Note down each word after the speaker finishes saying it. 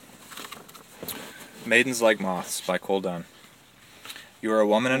Maidens like Moths by Dunn. You are a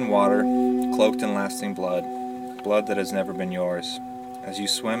woman in water, cloaked in lasting blood, blood that has never been yours. As you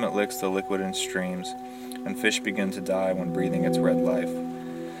swim, it licks the liquid in streams, and fish begin to die when breathing its red life.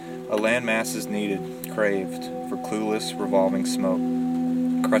 A land mass is needed, craved, for clueless, revolving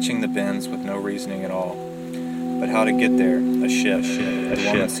smoke, crutching the bends with no reasoning at all. But how to get there? A ship.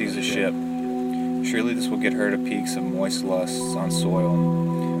 The woman sees a ship. Surely this will get her to peaks of moist lusts on soil.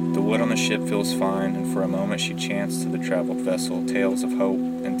 The wood on the ship feels fine, and for a moment she chants to the traveled vessel tales of hope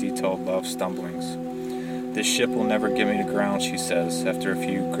and detailed love stumblings. This ship will never get me to ground, she says, after a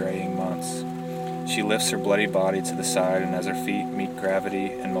few graying months. She lifts her bloody body to the side, and as her feet meet gravity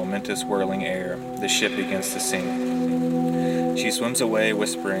and momentous whirling air, the ship begins to sink. She swims away,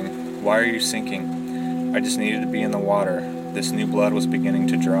 whispering, "Why are you sinking? I just needed to be in the water. This new blood was beginning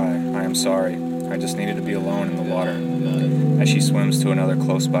to dry. I am sorry. I just needed to be alone in the water." As she swims to another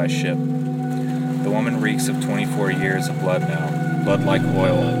close-by ship. The woman reeks of 24 years of blood now. Blood like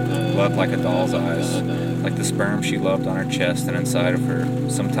oil. Blood like a doll's eyes. Like the sperm she loved on her chest and inside of her,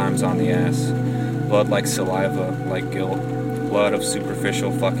 sometimes on the ass. Blood like saliva, like guilt. Blood of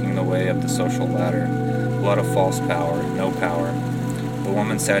superficial fucking the way up the social ladder. Blood of false power, no power. The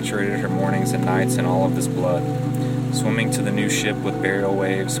woman saturated her mornings and nights in all of this blood. Swimming to the new ship with burial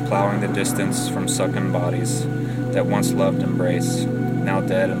waves, plowing the distance from sunken bodies that once loved embrace, now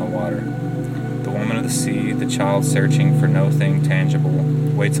dead in the water. The woman of the sea, the child searching for no thing tangible,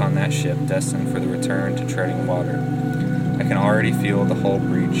 waits on that ship destined for the return to treading water. I can already feel the hull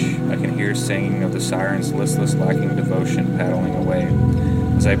breach. I can hear singing of the siren's listless, lacking devotion paddling away.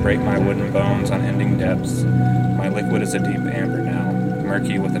 As I break my wooden bones on ending depths, my liquid is a deep amber now,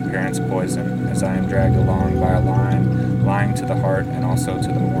 murky with apparent poison, as I am dragged along by a line, lying to the heart and also to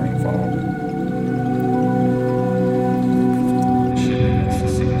the morning fog.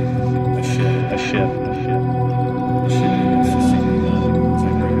 A ship.